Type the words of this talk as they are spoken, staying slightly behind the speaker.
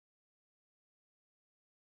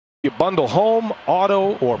You bundle home,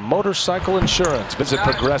 auto, or motorcycle insurance. Visit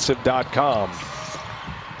progressive.com.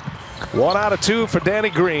 1 out of 2 for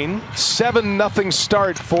Danny Green. 7-0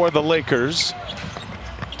 start for the Lakers.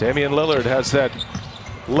 Damian Lillard has that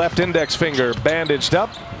left index finger bandaged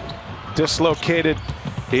up. Dislocated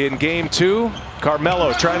in game 2.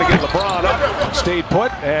 Carmelo trying to get LeBron up. Stayed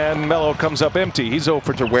put, and Melo comes up empty. He's 0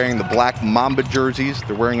 for 2. They're wearing the black Mamba jerseys.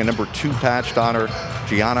 They're wearing a number 2 patch to honor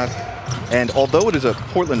Gianna. And although it is a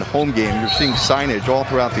Portland home game, you're seeing signage all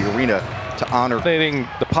throughout the arena to honor.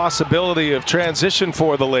 The possibility of transition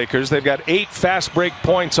for the Lakers. They've got 8 fast break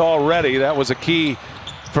points already. That was a key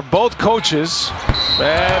for both coaches.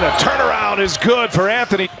 And a turnaround is good for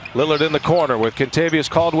Anthony. Lillard in the corner with Kentavious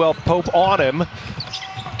Caldwell-Pope on him.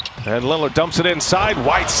 And Lillard dumps it inside.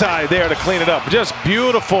 Whiteside there to clean it up. Just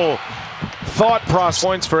beautiful thought process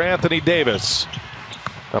points for Anthony Davis.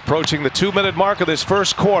 Approaching the 2-minute mark of this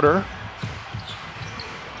first quarter.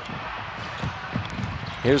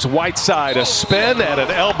 Here's Whiteside, a spin and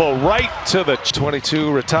an elbow right to the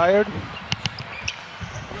 22 retired.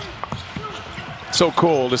 So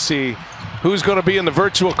cool to see who's going to be in the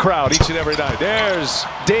virtual crowd each and every night. There's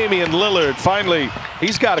Damian Lillard. Finally,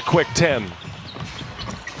 he's got a quick 10.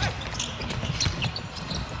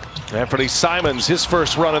 Anthony Simons, his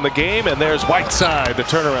first run in the game, and there's Whiteside, the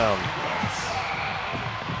turnaround.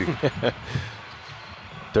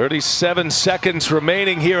 37 seconds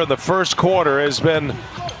remaining here in the first quarter. Has been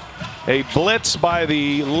a blitz by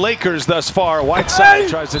the Lakers thus far. Whiteside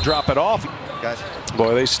tries to drop it off.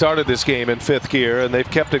 Boy, they started this game in 5th gear, and they've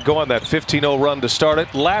kept it going. That 15-0 run to start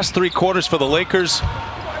it. Last 3 quarters for the Lakers,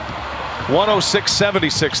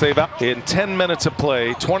 106-76. They've out in 10 minutes of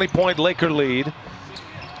play. 20-point Laker lead.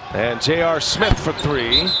 And J.R. Smith for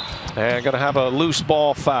 3. And going to have a loose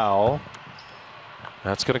ball foul.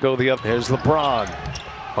 That's going to go the other. Here's LeBron.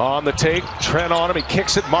 On the take, Trent on him, he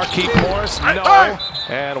kicks it, Marquise Morris, no.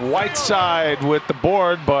 And Whiteside with the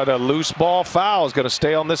board, but a loose ball foul is going to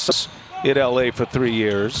stay on this in LA for 3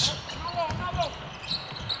 years.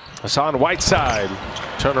 Hassan Whiteside,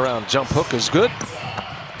 turnaround jump hook is good.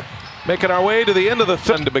 Making our way to the end of the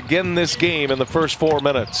third to begin this game in the first 4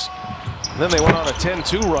 minutes. And then they went on a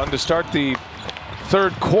 10-2 run to start the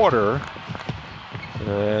third quarter.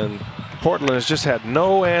 And Portland has just had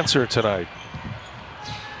no answer tonight.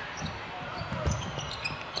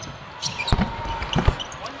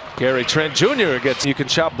 Gary Trent Jr. gets. You can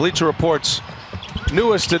shop Bleacher Report's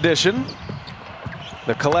newest edition,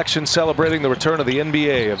 the collection celebrating the return of the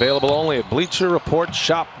NBA, available only at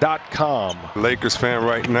BleacherReportShop.com. Lakers fan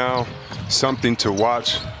right now, something to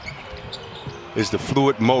watch is the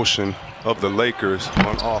fluid motion of the Lakers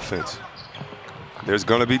on offense. There's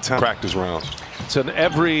going to be time practice rounds. It's an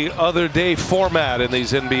every other day format in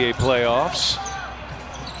these NBA playoffs.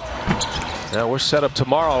 Now we're set up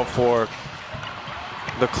tomorrow for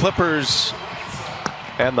the Clippers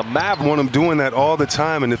and the Mavericks. Want them doing that all the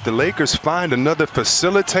time, and if the Lakers find another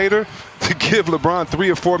facilitator to give LeBron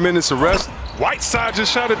 3 or 4 minutes of rest, Whiteside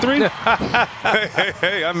just shot a 3.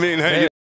 Hey, I mean, hey.